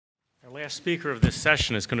Our last speaker of this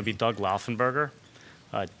session is going to be Doug Lauffenburger.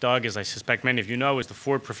 Doug, as I suspect many of you know, is the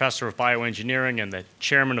Ford Professor of Bioengineering and the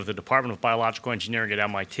Chairman of the Department of Biological Engineering at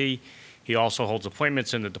MIT. He also holds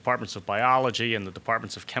appointments in the Departments of Biology and the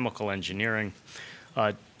Departments of Chemical Engineering.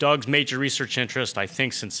 Doug's major research interest, I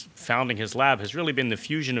think, since founding his lab has really been the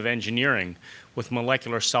fusion of engineering with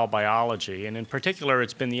molecular cell biology. And in particular,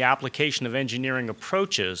 it's been the application of engineering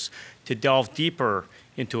approaches to delve deeper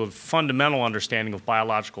into a fundamental understanding of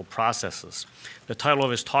biological processes. The title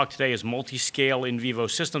of his talk today is Multi-Scale In Vivo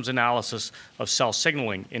Systems Analysis of Cell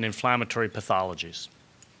Signaling in Inflammatory Pathologies.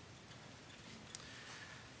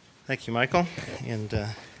 Thank you, Michael, and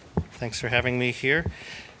thanks for having me here.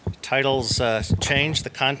 Titles change, the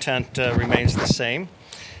content remains the same.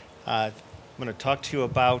 I'm going to talk to you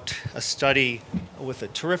about a study with a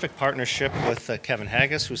terrific partnership with Kevin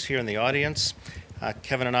Haggis, who's here in the audience.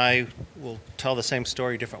 Kevin and I will tell the same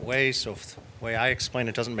story different ways, so if the way I explain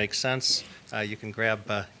it doesn't make sense, you can grab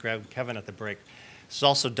Kevin at the break. This is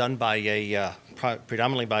also done by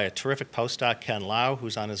predominantly by a terrific postdoc, Ken Lau,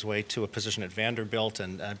 who's on his way to a position at Vanderbilt,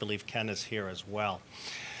 and I believe Ken is here as well.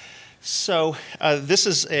 So this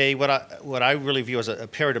is what I really view as a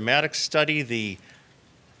paradigmatic study.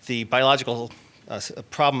 The biological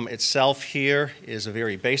problem itself here is a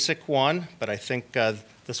very basic one, but I think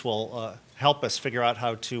this will help us figure out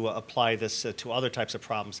how to apply this to other types of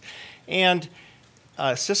problems. And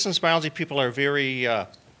systems biology people are very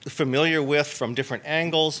familiar with from different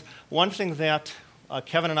angles. One thing that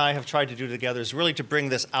Kevin and I have tried to do together is really to bring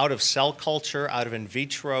this out of cell culture, out of in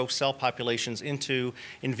vitro cell populations into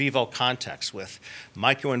in vivo context with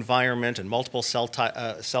microenvironment and multiple cell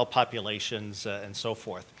populations and so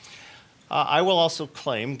forth. I will also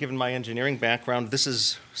claim, given my engineering background,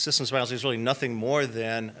 systems biology is really nothing more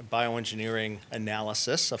than bioengineering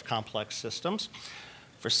analysis of complex systems.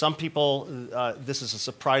 For some people, this is a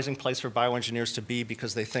surprising place for bioengineers to be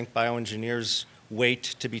because they think bioengineers wait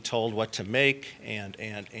to be told what to make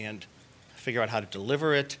and figure out how to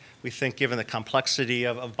deliver it. We think, given the complexity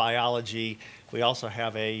of biology, we also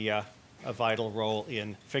have a vital role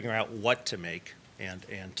in figuring out what to make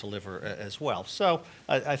and deliver as well. So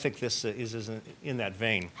I think this is in that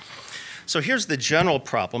vein. So here's the general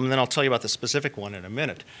problem, and then I'll tell you about the specific one in a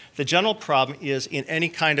minute. The general problem is in any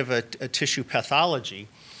kind of a tissue pathology,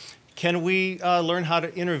 can we learn how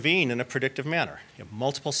to intervene in a predictive manner? You have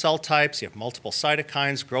multiple cell types, you have multiple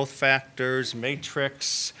cytokines, growth factors,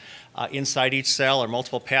 matrix, inside each cell are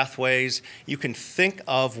multiple pathways. You can think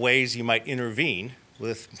of ways you might intervene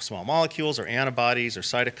with small molecules or antibodies or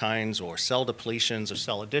cytokines or cell depletions or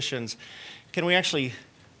cell additions. Can we actually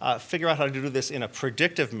figure out how to do this in a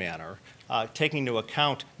predictive manner, taking into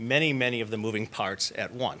account many, many of the moving parts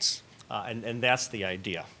at once? And that's the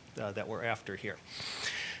idea that we're after here.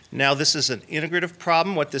 Now, this is an integrative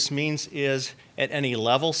problem. What this means is at any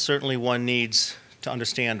level, certainly one needs to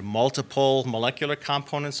understand multiple molecular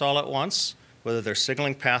components all at once, whether they're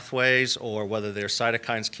signaling pathways or whether they're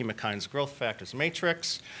cytokines, chemokines, growth factors,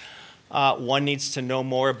 matrix. One needs to know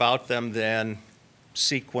more about them than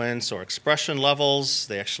sequence or expression levels.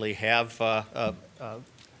 They actually have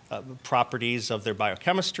properties of their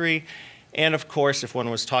biochemistry. And of course, if one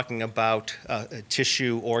was talking about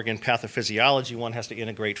tissue, organ, pathophysiology, one has to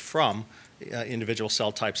integrate from individual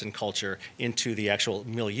cell types and culture into the actual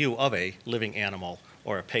milieu of a living animal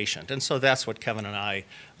or a patient. And so that's what Kevin and I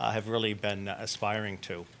have really been aspiring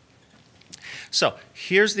to. So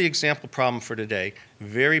here's the example problem for today.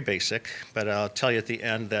 Very basic, but I'll tell you at the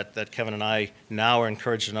end that Kevin and I now are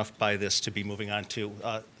encouraged enough by this to be moving on to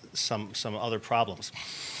some other problems.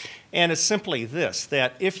 And it's simply this,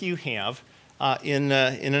 that if you have in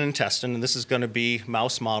an intestine, and this is going to be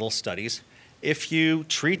mouse model studies, if you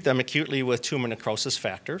treat them acutely with tumor necrosis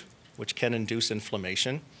factor, which can induce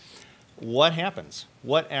inflammation, what happens?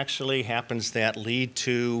 What actually happens that lead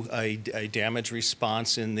to a damage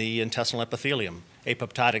response in the intestinal epithelium?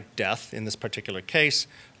 Apoptotic death in this particular case,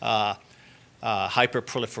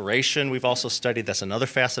 hyperproliferation. We've also studied, that's another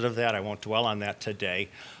facet of that. I won't dwell on that today.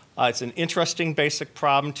 It's an interesting basic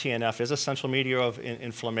problem. TNF is a central mediator of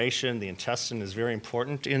inflammation. The intestine is very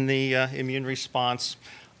important in the immune response.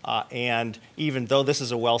 And even though this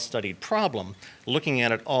is a well-studied problem, looking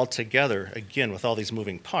at it all together, again, with all these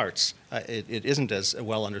moving parts, it isn't as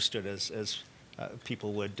well understood as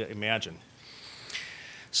people would imagine.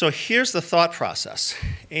 So here's the thought process.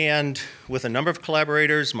 And with a number of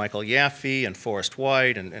collaborators, Michael Yaffe and Forrest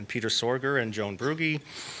White and Peter Sorger and Joan Brugge,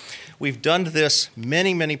 we've done this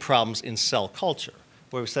many, many problems in cell culture,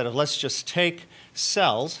 where we said, let's just take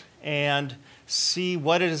cells and see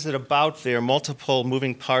what is it about their multiple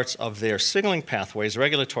moving parts of their signaling pathways,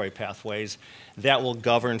 regulatory pathways, that will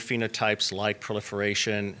govern phenotypes like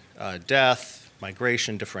proliferation, death,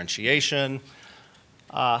 migration, differentiation.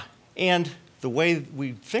 And the way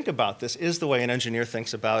we think about this is the way an engineer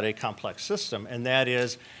thinks about a complex system, and that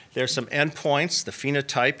is there's some endpoints, the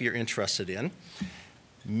phenotype you're interested in,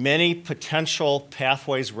 many potential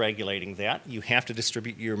pathways regulating that. You have to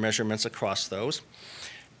distribute your measurements across those.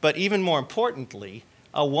 But even more importantly,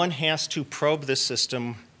 one has to probe this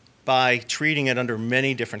system by treating it under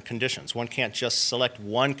many different conditions. One can't just select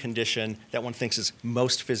one condition that one thinks is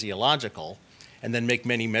most physiological and then make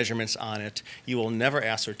many measurements on it. You will never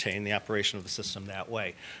ascertain the operation of the system that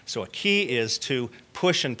way. So a key is to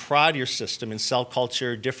push and prod your system in cell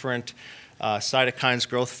culture, different cytokines,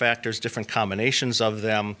 growth factors, different combinations of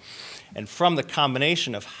them. And from the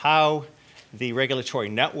combination of how the regulatory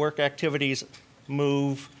network activities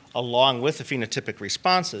move along with the phenotypic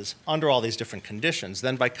responses under all these different conditions,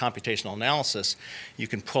 then by computational analysis, you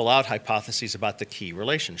can pull out hypotheses about the key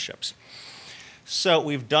relationships. So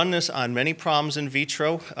we've done this on many problems in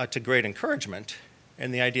vitro to great encouragement.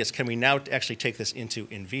 And the idea is, can we now actually take this into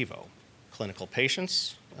in vivo? Clinical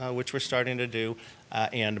patients, which we're starting to do,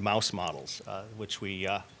 and mouse models, which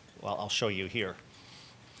well, I'll show you here.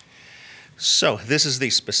 So this is the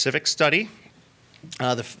specific study,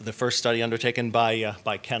 the first study undertaken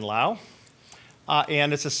by Ken Lau.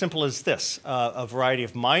 And it's as simple as this. A variety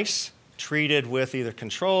of mice treated with either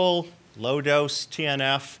control, low dose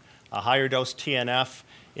TNF, a higher dose TNF.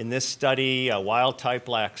 In this study, wild type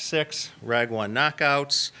LAC6, RAG1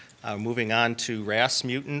 knockouts, moving on to RAS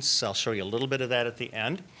mutants. I'll show you a little bit of that at the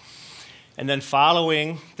end. And then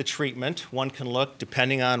following the treatment, one can look,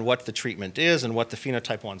 depending on what the treatment is and what the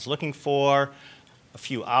phenotype one's looking for, a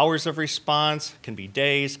few hours of response, can be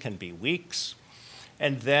days, can be weeks.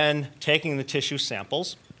 And then taking the tissue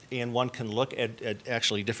samples, and one can look at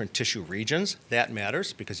actually different tissue regions. That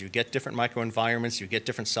matters because you get different microenvironments, you get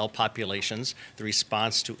different cell populations. The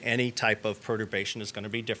response to any type of perturbation is going to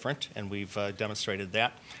be different, and we've demonstrated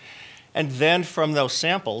that. And then from those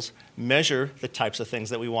samples, measure the types of things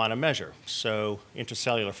that we want to measure. So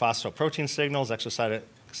intracellular phosphoprotein signals, extracellular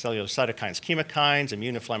cytokines, chemokines,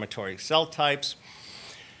 immune inflammatory cell types.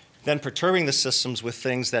 Then perturbing the systems with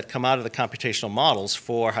things that come out of the computational models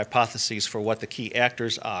for hypotheses for what the key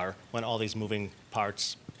actors are when all these moving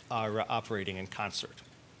parts are operating in concert.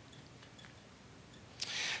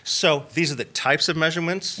 So these are the types of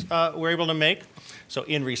measurements we're able to make. So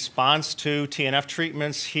in response to TNF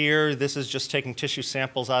treatments here, this is just taking tissue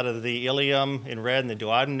samples out of the ileum in red and the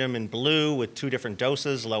duodenum in blue with 2 different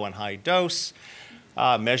doses, low and high dose,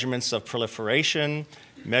 measurements of proliferation,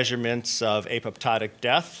 measurements of apoptotic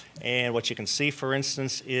death. And what you can see, for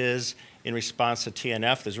instance, is in response to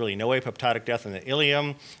TNF, there's really no apoptotic death in the ileum.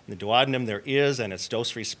 In the duodenum, there is, and it's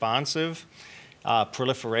dose responsive.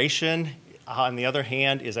 Proliferation, on the other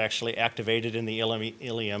hand, is actually activated in the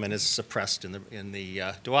ileum and is suppressed in the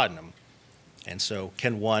duodenum. And so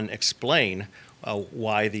can one explain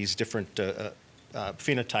why these different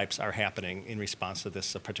phenotypes are happening in response to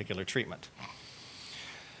this particular treatment?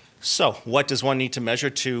 So what does one need to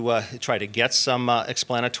measure to try to get some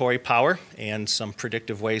explanatory power and some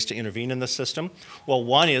predictive ways to intervene in the system? Well,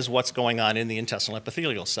 one is what's going on in the intestinal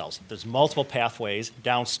epithelial cells. There's multiple pathways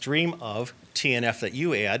downstream of TNF that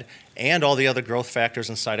you add and all the other growth factors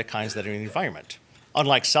and cytokines that are in the environment.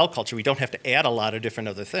 Unlike cell culture, we don't have to add a lot of different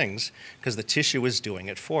other things because the tissue is doing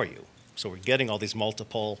it for you. So we're getting all these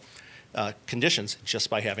multiple conditions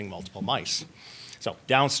just by having multiple mice. So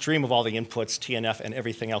downstream of all the inputs, TNF and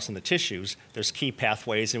everything else in the tissues, there's key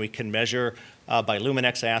pathways, and we can measure by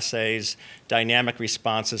Luminex assays dynamic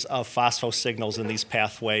responses of phosphosignals in these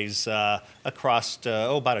pathways across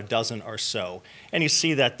about a dozen or so. And you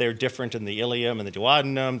see that they're different in the ileum and the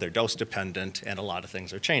duodenum, they're dose dependent, and a lot of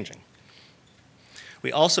things are changing.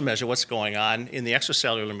 We also measure what's going on in the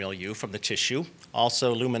extracellular milieu from the tissue.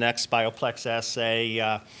 Also, Luminex Bioplex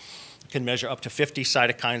assay can measure up to 50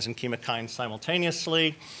 cytokines and chemokines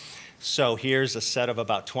simultaneously. So here's a set of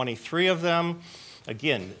about 23 of them.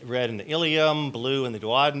 Again, red in the ileum, blue in the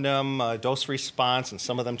duodenum, dose response, and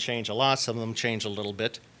some of them change a lot, some of them change a little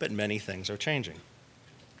bit, but many things are changing.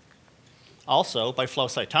 Also, by flow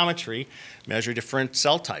cytometry, measure different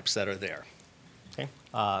cell types that are there. Okay?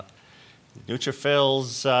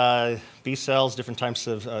 Neutrophils, B cells, different types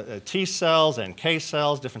of T cells, NK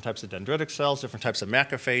cells, different types of dendritic cells, different types of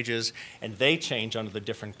macrophages, and they change under the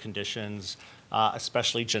different conditions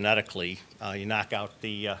especially genetically. You knock out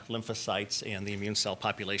the lymphocytes and the immune cell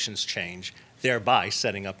populations change, thereby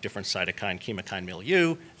setting up different cytokine-chemokine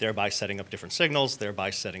milieu, thereby setting up different signals, thereby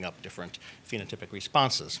setting up different phenotypic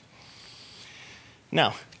responses.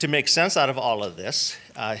 Now, to make sense out of all of this,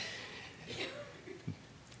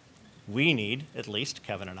 we need, at least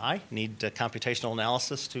Kevin and I, need computational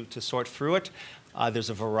analysis to sort through it. There's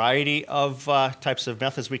a variety of types of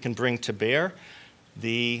methods we can bring to bear.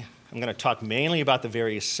 I'm going to talk mainly about the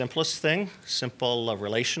very simplest thing, simple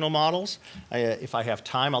relational models. If I have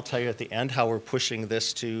time, I'll tell you at the end how we're pushing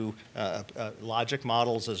this to logic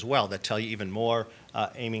models as well that tell you even more,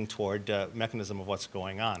 aiming toward mechanism of what's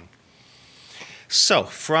going on. So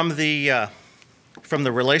from the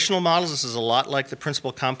relational models, this is a lot like the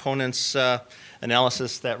principal components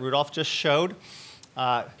analysis that Rudolph just showed.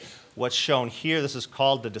 What's shown here, this is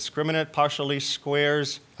called the discriminant partial least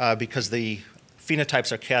squares because the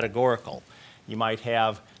phenotypes are categorical. You might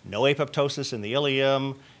have no apoptosis in the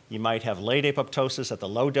ileum. You might have late apoptosis at the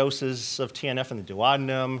low doses of TNF in the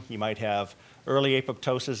duodenum. You might have early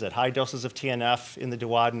apoptosis at high doses of TNF in the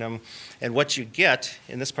duodenum. And what you get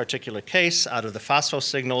in this particular case out of the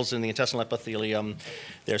phosphosignals in the intestinal epithelium,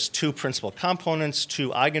 there's two principal components, two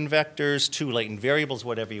eigenvectors, two latent variables,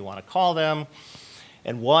 whatever you want to call them.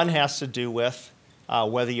 And one has to do with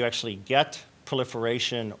whether you actually get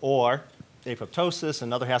proliferation or apoptosis.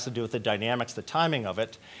 Another has to do with the dynamics, the timing of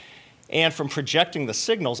it. And from projecting the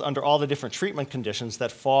signals under all the different treatment conditions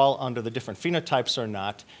that fall under the different phenotypes or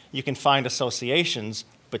not, you can find associations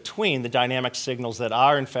between the dynamic signals that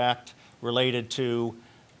are, in fact, related to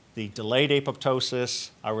the delayed apoptosis,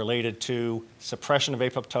 are related to suppression of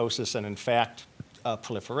apoptosis and, in fact,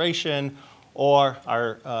 proliferation, or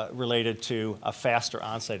are related to a faster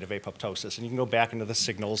onset of apoptosis. And you can go back into the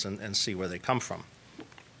signals and see where they come from.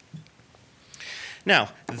 Now,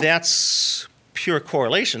 that's pure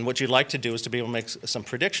correlation. What you'd like to do is to be able to make some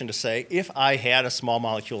prediction to say, if I had a small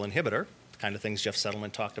molecule inhibitor, the kind of things Jeff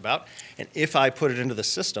Settleman talked about, and if I put it into the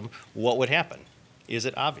system, what would happen? Is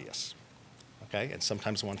it obvious? Okay, and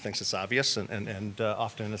sometimes one thinks it's obvious, and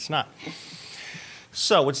often it's not.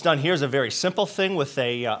 So what's done here is a very simple thing with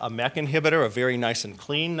a MEK inhibitor, a very nice and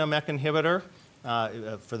clean MEK inhibitor.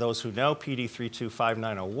 For those who know,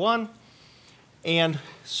 PD325901. And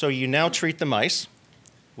so you now treat the mice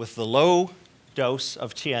with the low dose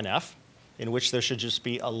of TNF, in which there should just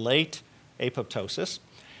be a late apoptosis.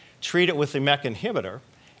 Treat it with the MEK inhibitor.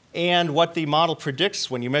 And what the model predicts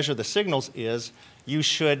when you measure the signals is you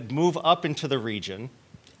should move up into the region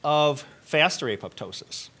of faster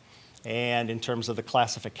apoptosis. And in terms of the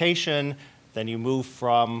classification, then you move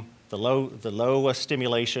from the low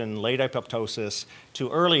stimulation, late apoptosis, to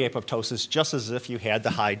early apoptosis, just as if you had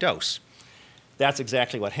the high dose. That's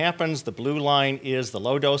exactly what happens. The blue line is the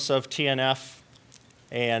low dose of TNF,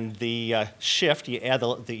 and the shift, you add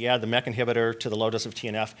the MEK inhibitor to the low dose of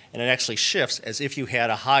TNF, and it actually shifts as if you had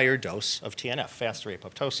a higher dose of TNF, faster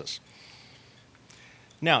apoptosis.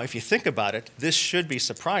 Now, if you think about it, this should be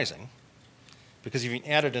surprising, because if you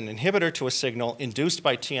added an inhibitor to a signal induced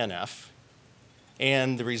by TNF,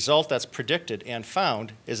 and the result that's predicted and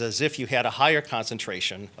found is as if you had a higher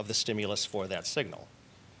concentration of the stimulus for that signal.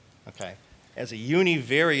 Okay? As a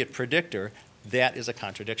univariate predictor, that is a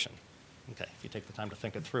contradiction. Okay, if you take the time to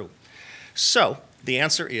think it through. So the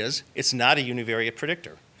answer is it's not a univariate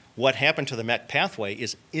predictor. What happened to the MEK pathway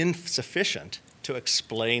is insufficient to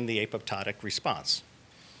explain the apoptotic response.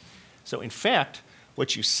 So in fact,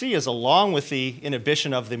 what you see is along with the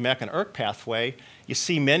inhibition of the MEK and ERK pathway, you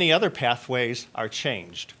see many other pathways are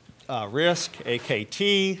changed. RISC,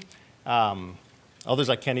 AKT, others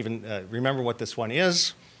I can't even remember what this one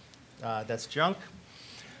is. That's junk.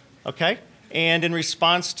 Okay? And in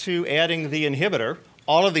response to adding the inhibitor,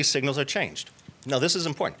 all of these signals are changed. Now, this is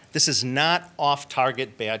important. This is not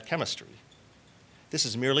off-target bad chemistry. This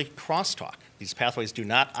is merely crosstalk. These pathways do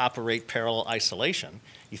not operate parallel isolation.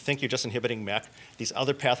 You think you're just inhibiting MEK. These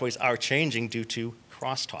other pathways are changing due to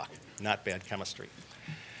crosstalk, not bad chemistry.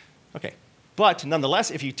 Okay. But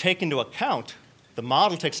nonetheless, if you take into account, the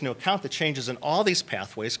model takes into account the changes in all these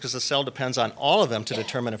pathways, because the cell depends on all of them to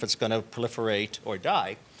determine if it's going to proliferate or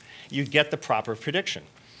die, you get the proper prediction.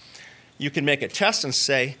 You can make a test and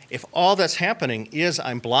say, if all that's happening is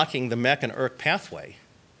I'm blocking the MEK and ERK pathway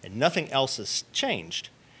and nothing else has changed,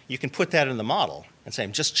 you can put that in the model and say,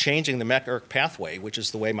 I'm just changing the MEK-ERK pathway, which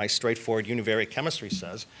is the way my straightforward univariate chemistry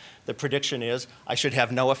says. The prediction is I should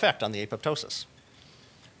have no effect on the apoptosis.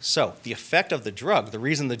 So the effect of the drug, the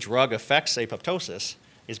reason the drug affects apoptosis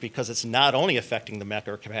is because it's not only affecting the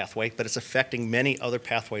MEK-ERK pathway, but it's affecting many other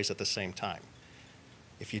pathways at the same time.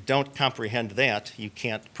 If you don't comprehend that, you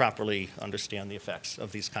can't properly understand the effects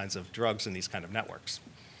of these kinds of drugs in these kind of networks.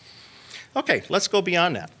 Okay, let's go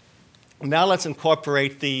beyond that. Now let's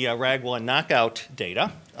incorporate the RAG1 knockout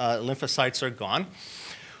data. Lymphocytes are gone.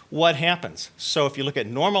 What happens? So if you look at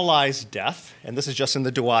normalized death, and this is just in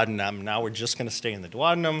the duodenum, now we're just going to stay in the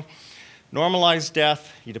duodenum. Normalized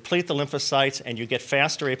death, you deplete the lymphocytes, and you get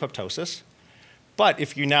faster apoptosis. But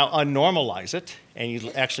if you now unnormalize it, and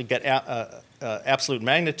you actually get absolute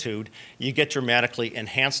magnitude, you get dramatically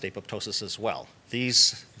enhanced apoptosis as well.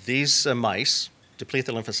 These mice deplete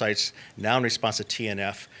the lymphocytes. Now in response to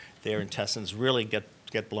TNF, their intestines really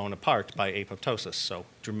get blown apart by apoptosis, so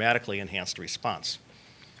dramatically enhanced response.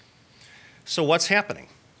 So what's happening?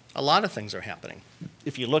 A lot of things are happening.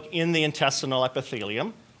 If you look in the intestinal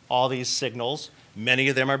epithelium, all these signals, many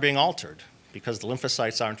of them are being altered because the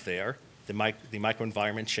lymphocytes aren't there. The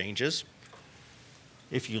microenvironment changes.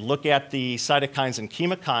 If you look at the cytokines and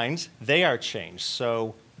chemokines, they are changed.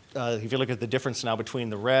 So if you look at the difference now between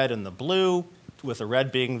the red and the blue, with the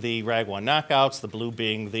red being the RAG1 knockouts, the blue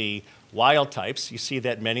being the wild types, you see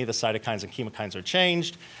that many of the cytokines and chemokines are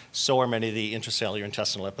changed. So are many of the intracellular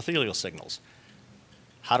intestinal epithelial signals.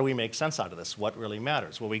 How do we make sense out of this? What really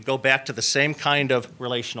matters? Well, we go back to the same kind of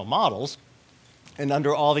relational models. And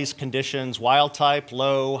under all these conditions, wild type,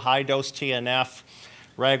 low, high dose TNF,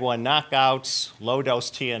 RAG1 knockouts, low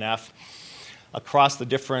dose TNF, across the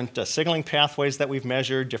different signaling pathways that we've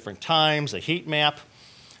measured, different times, a heat map,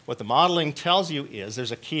 what the modeling tells you is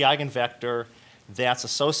there's a key eigenvector that's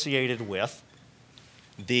associated with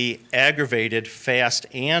the aggravated fast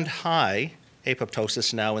and high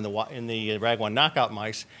apoptosis now in the RAG1 knockout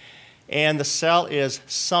mice, and the cell is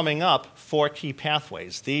summing up 4 key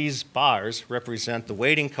pathways. These bars represent the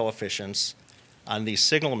weighting coefficients on these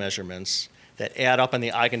signal measurements that add up on the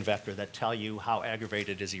eigenvector that tell you how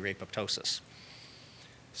aggravated is your apoptosis.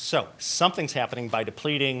 So something's happening by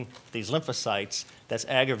depleting these lymphocytes that's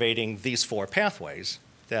aggravating these 4 pathways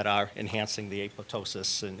that are enhancing the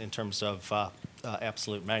apoptosis in terms of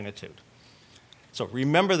absolute magnitude. So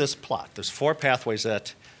remember this plot. There's 4 pathways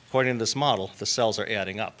that, according to this model, the cells are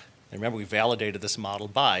adding up. And remember, we validated this model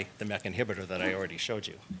by the MEK inhibitor that I already showed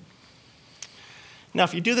you. Now,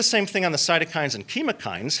 if you do the same thing on the cytokines and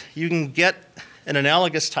chemokines, you can get an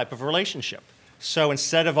analogous type of relationship. So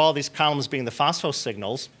instead of all these columns being the phospho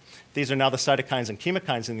signals, these are now the cytokines and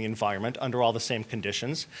chemokines in the environment under all the same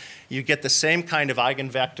conditions. You get the same kind of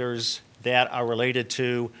eigenvectors that are related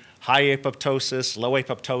to high apoptosis, low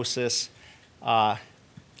apoptosis,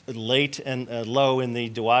 late and low in the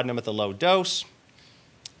duodenum at the low dose.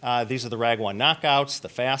 These are the RAG1 knockouts, the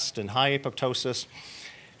fast and high apoptosis.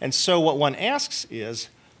 And so what one asks is,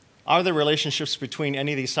 are there relationships between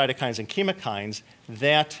any of these cytokines and chemokines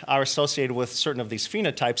that are associated with certain of these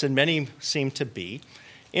phenotypes? And many seem to be.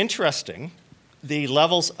 Interesting, the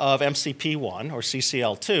levels of MCP1 or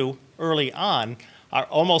CCL2 early on are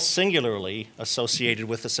almost singularly associated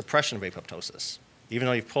with the suppression of apoptosis. Even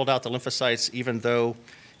though you've pulled out the lymphocytes, even though,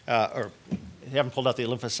 or you haven't pulled out the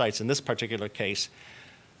lymphocytes in this particular case,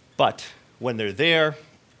 but when they're there,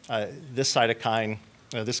 this cytokine,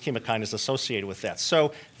 this chemokine is associated with that.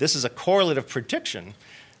 So this is a correlative prediction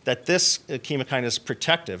that this chemokine is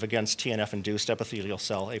protective against TNF-induced epithelial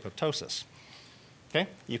cell apoptosis. Okay?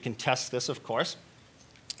 You can test this, of course.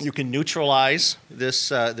 You can neutralize this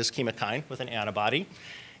chemokine with an antibody.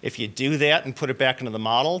 If you do that and put it back into the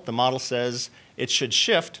model says it should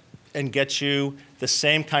shift and get you the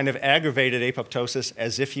same kind of aggravated apoptosis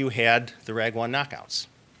as if you had the RAG1 knockouts.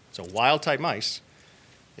 So wild-type mice,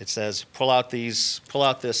 it says pull out this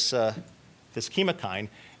chemokine,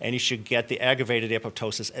 and you should get the aggravated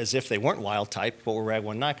apoptosis as if they weren't wild-type but were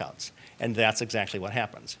RAG1 knockouts. And that's exactly what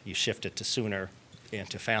happens. You shift it to sooner and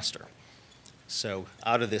to faster. So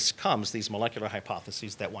out of this comes these molecular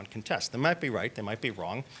hypotheses that one can test. They might be right, they might be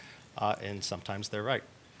wrong, and sometimes they're right.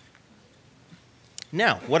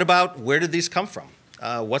 Now, what about where did these come from?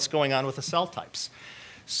 What's going on with the cell types?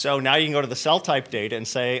 So now you can go to the cell type data and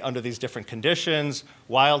say, under these different conditions,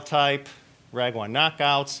 wild type, RAG1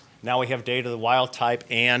 knockouts, now we have data of the wild type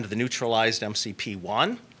and the neutralized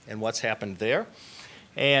MCP1 and what's happened there,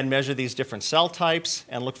 and measure these different cell types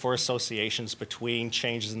and look for associations between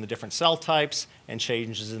changes in the different cell types and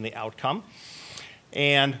changes in the outcome.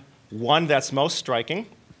 And one that's most striking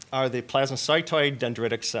are the plasmacytoid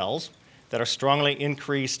dendritic cells that are strongly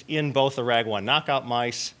increased in both the RAG1 knockout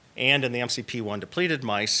mice and in the MCP1 depleted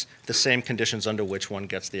mice, the same conditions under which one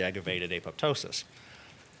gets the aggravated apoptosis.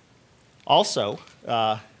 Also,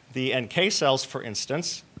 the NK cells, for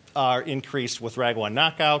instance, are increased with RAG1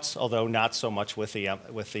 knockouts, although not so much with the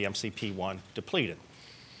MCP1 depleted.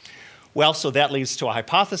 Well, so that leads to a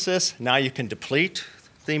hypothesis. Now you can deplete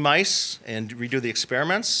the mice and redo the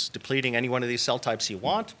experiments, depleting any one of these cell types you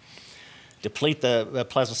want. Deplete the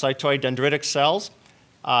plasmacytoid dendritic cells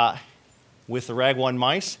with the RAG1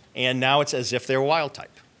 mice, and now it's as if they're wild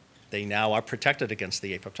type. They now are protected against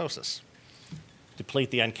the apoptosis.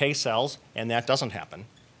 Deplete the NK cells, and that doesn't happen.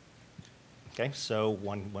 Okay, so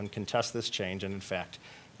one can test this change, and in fact,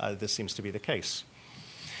 this seems to be the case.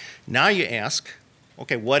 Now you ask,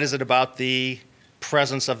 okay, what is it about the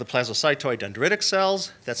presence of the plasmacytoid dendritic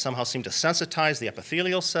cells that somehow seem to sensitize the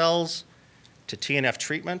epithelial cells to TNF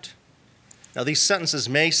treatment? Now, these sentences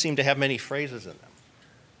may seem to have many phrases in them,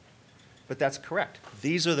 but that's correct.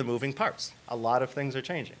 These are the moving parts. A lot of things are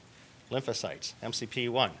changing. Lymphocytes,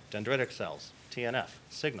 MCP1, dendritic cells, TNF,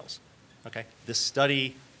 signals. Okay? This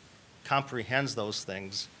study comprehends those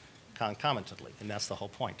things concomitantly, and that's the whole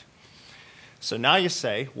point. So now you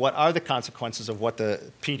say, what are the consequences of what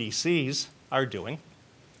the PDCs are doing?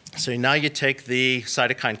 So now you take the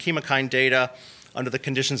cytokine-chemokine data under the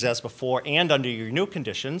conditions as before and under your new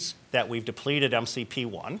conditions that we've depleted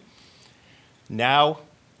MCP1. Now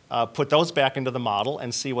put those back into the model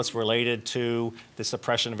and see what's related to the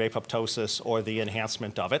suppression of apoptosis or the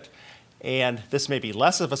enhancement of it. And this may be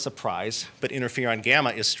less of a surprise, but interferon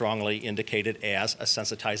gamma is strongly indicated as a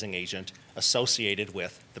sensitizing agent associated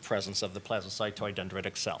with the presence of the plasmacytoid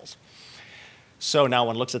dendritic cells. So now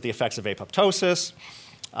one looks at the effects of apoptosis.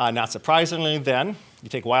 Not surprisingly then, you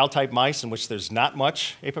take wild-type mice in which there's not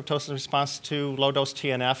much apoptosis response to low-dose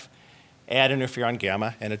TNF, add interferon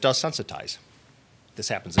gamma, and it does sensitize. This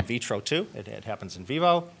happens in vitro too. It happens in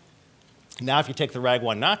vivo. Now if you take the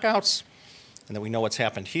RAG1 knockouts, and then we know what's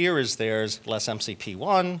happened here is there's less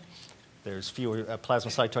MCP1, there's fewer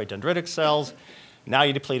plasmacytoid dendritic cells. Now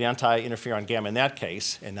you deplete anti-interferon gamma in that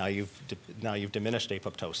case, and now you've diminished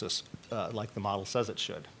apoptosis like the model says it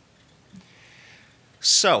should.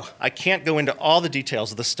 So I can't go into all the details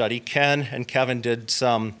of the study. Ken and Kevin did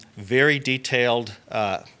some very detailed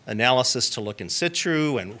analysis to look in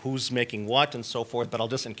situ and who's making what and so forth, but I'll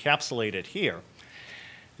just encapsulate it here,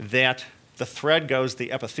 that the thread goes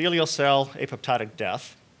the epithelial cell apoptotic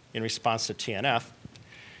death in response to TNF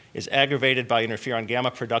is aggravated by interferon gamma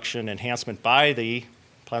production enhancement by the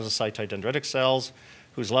plasmacytoid dendritic cells,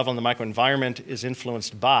 whose level in the microenvironment is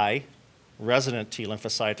influenced by resident T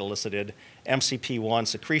lymphocyte elicited MCP1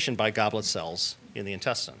 secretion by goblet cells in the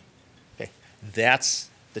intestine. Okay. That's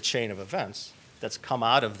the chain of events that's come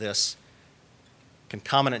out of this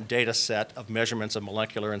concomitant data set of measurements of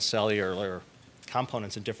molecular and cellular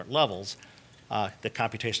components at different levels, the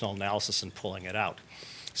computational analysis and pulling it out.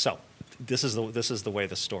 So this is the way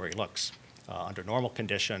the story looks. Under normal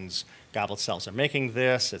conditions, goblet cells are making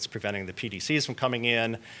this. It's preventing the PDCs from coming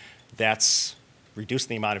in. That's reducing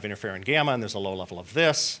the amount of interferon gamma, and there's a low level of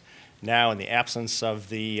this. Now, in the absence of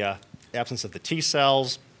the T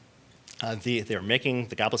cells,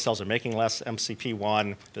 the goblet cells are making less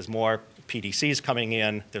MCP1. There's more PDCs coming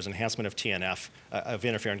in. There's enhancement of TNF, of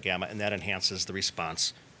interferon gamma, and that enhances the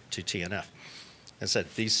response to TNF. As I said,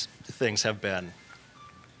 these things have been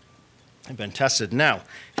tested. Now,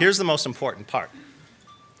 here's the most important part.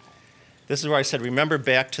 This is where I said, remember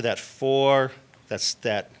back to the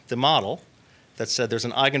model that said there's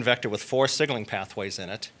an eigenvector with 4 signaling pathways in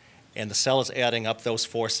it, and the cell is adding up those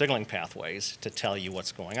 4 signaling pathways to tell you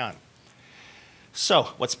what's going on. So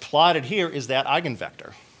what's plotted here is that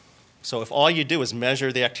eigenvector. So if all you do is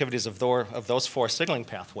measure the activities of those 4 signaling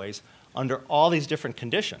pathways, under all these different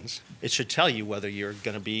conditions, it should tell you whether you're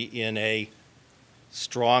going to be in a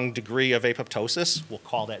strong degree of apoptosis, we'll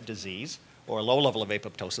call that disease, or a low level of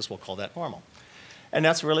apoptosis, we'll call that normal. And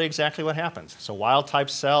that's really exactly what happens. So wild-type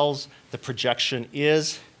cells, the projection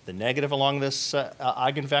is the negative along this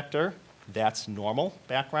eigenvector. That's normal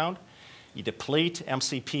background. You deplete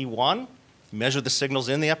MCP1, measure the signals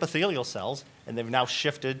in the epithelial cells, and they've now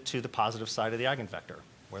shifted to the positive side of the eigenvector,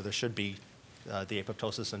 where there should be the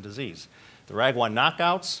apoptosis and disease. The RAG1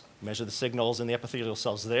 knockouts, measure the signals in the epithelial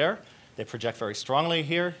cells there. They project very strongly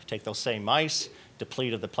here. Take those same mice,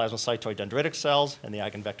 deplete of the plasmacytoid dendritic cells, and the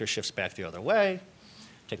eigenvector shifts back the other way.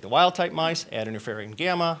 Take the wild-type mice, add interferon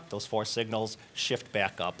gamma, those 4 signals shift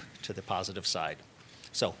back up to the positive side.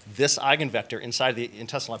 So this eigenvector inside the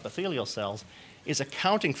intestinal epithelial cells is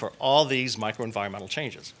accounting for all these microenvironmental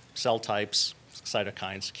changes, cell types,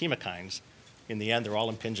 cytokines, chemokines. In the end, they're all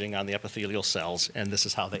impinging on the epithelial cells, and this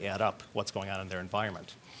is how they add up what's going on in their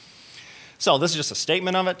environment. So this is just a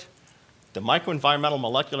statement of it. The microenvironmental,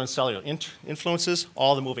 molecular, and cellular influences,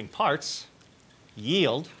 all the moving parts,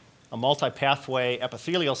 yield a multi-pathway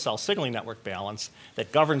epithelial cell signaling network balance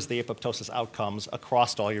that governs the apoptosis outcomes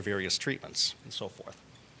across all your various treatments and so forth.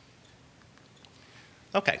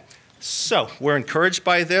 Okay, so we're encouraged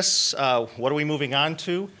by this. What are we moving on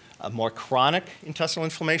to? A more chronic intestinal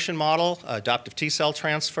inflammation model, adoptive T cell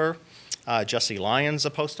transfer. Jesse Lyons, a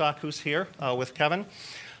postdoc who's here with Kevin.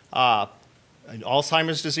 An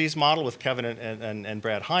Alzheimer's disease model with Kevin and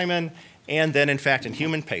Brad Hyman. And then, in fact, in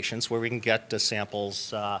human patients where we can get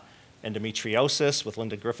samples endometriosis with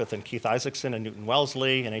Linda Griffith and Keith Isaacson and Newton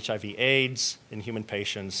Wellesley, and HIV/AIDS in human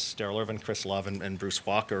patients, Daryl Irvin, Chris Love, and Bruce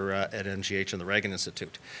Walker at NGH and the Reagan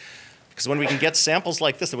Institute. Because when we can get samples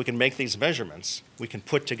like this, and we can make these measurements, we can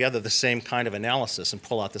put together the same kind of analysis and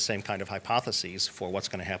pull out the same kind of hypotheses for what's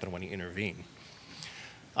going to happen when you intervene.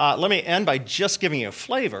 Let me end by just giving you a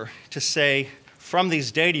flavor to say, from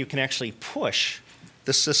these data, you can actually push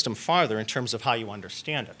the system farther in terms of how you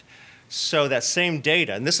understand it. So that same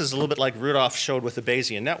data, and this is a little bit like Rudolph showed with the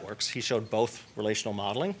Bayesian networks. He showed both relational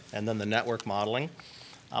modeling and then the network modeling.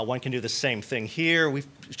 One can do the same thing here. We've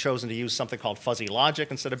chosen to use something called fuzzy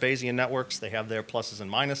logic instead of Bayesian networks. They have their pluses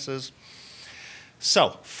and minuses.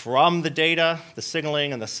 So from the data, the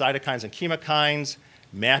signaling and the cytokines and chemokines,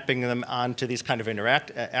 mapping them onto these kind of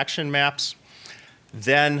action maps,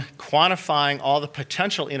 then quantifying all the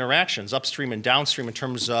potential interactions upstream and downstream in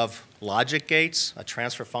terms of logic gates, a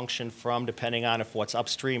transfer function from depending on if what's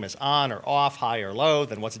upstream is on or off, high or low,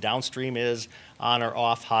 then what's downstream is on or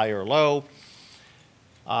off, high or low.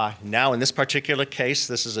 Now in this particular case,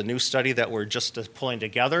 this is a new study that we're just pulling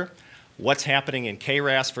together. What's happening in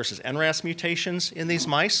KRAS versus NRAS mutations in these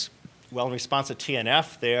mice? Well, in response to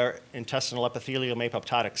TNF, their intestinal epithelial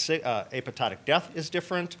apoptotic death is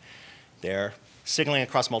different. Their signaling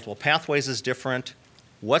across multiple pathways is different.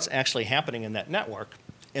 What's actually happening in that network?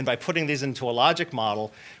 And by putting these into a logic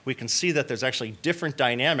model, we can see that there's actually different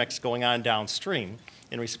dynamics going on downstream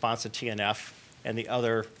in response to TNF and the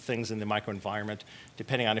other things in the microenvironment.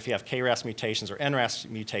 Depending on if you have KRAS mutations or NRAS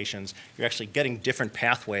mutations, you're actually getting different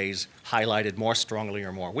pathways highlighted more strongly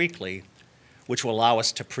or more weakly, which will allow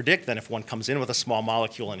us to predict then if one comes in with a small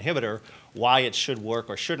molecule inhibitor, why it should work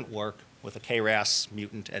or shouldn't work with a KRAS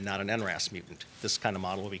mutant and not an NRAS mutant. This kind of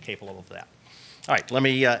model will be capable of that. All right, let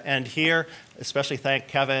me end here. Especially thank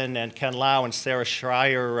Kevin and Ken Lau, and Sarah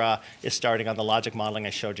Schreier is starting on the logic modeling I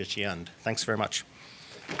showed you at the end. Thanks very much.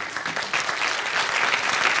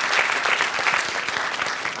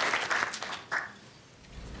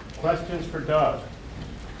 Questions for Doug?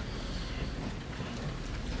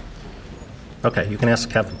 Okay, you can ask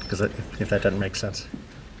Kevin, because if that doesn't make sense.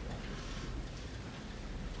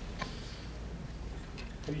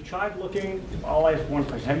 Have you tried looking, I'll ask one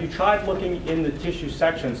question. Have you tried looking in the tissue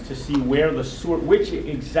sections to see where which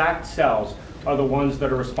exact cells are the ones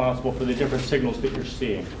that are responsible for the different signals that you're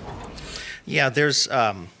seeing? Yeah, there's,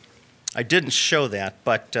 I didn't show that,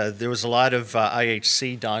 but there was a lot of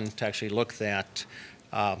IHC done to actually look at,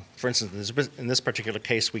 for instance, in this particular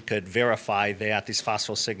case, we could verify that these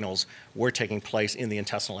phosphosignals were taking place in the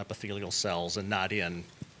intestinal epithelial cells and not in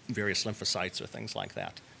various lymphocytes or things like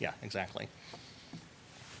that. Yeah, exactly.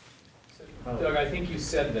 Doug, I think you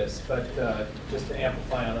said this, but just to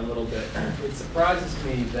amplify on it a little bit, it surprises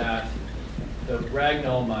me that the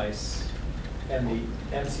Ragnall mice and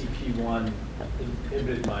the MCP1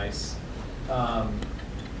 inhibited mice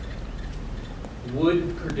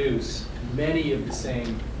would produce many of the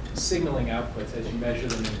same signaling outputs as you measure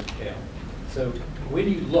them in the tail. So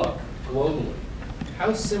when you look globally,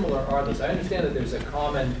 how similar are those? I understand that there's a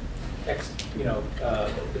common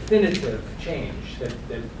definitive change that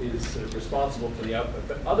is responsible for the output,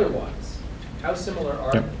 but otherwise, how similar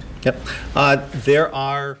are they? Yep. There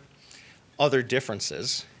are other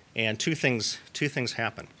differences, and two things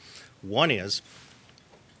happen. One is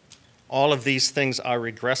all of these things are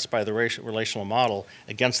regressed by the relational model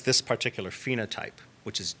against this particular phenotype,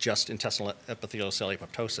 which is just intestinal epithelial cell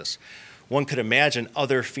apoptosis. One could imagine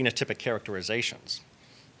other phenotypic characterizations,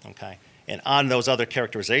 okay? And on those other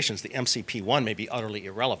characterizations, the MCP1 may be utterly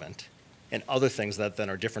irrelevant, and other things that then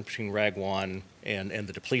are different between RAG1 and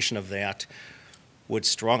the depletion of that would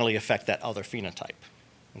strongly affect that other phenotype.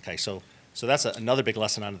 Okay, so that's another big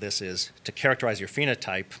lesson out of this is to characterize your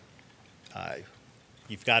phenotype,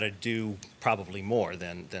 you've got to do probably more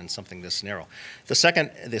than something this narrow. The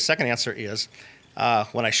second answer is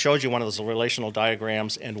when I showed you one of those relational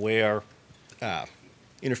diagrams and where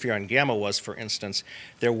interferon gamma was, for instance,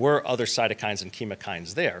 there were other cytokines and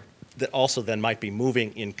chemokines there that also then might be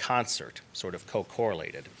moving in concert, sort of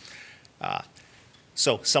co-correlated.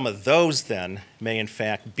 So some of those then may in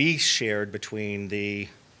fact be shared between the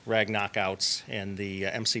RAG knockouts and the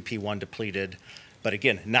MCP1 depleted, but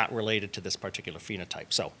again, not related to this particular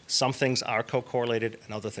phenotype. So some things are co-correlated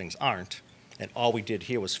and other things aren't, and all we did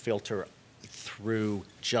here was filter through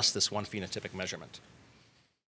just this one phenotypic measurement.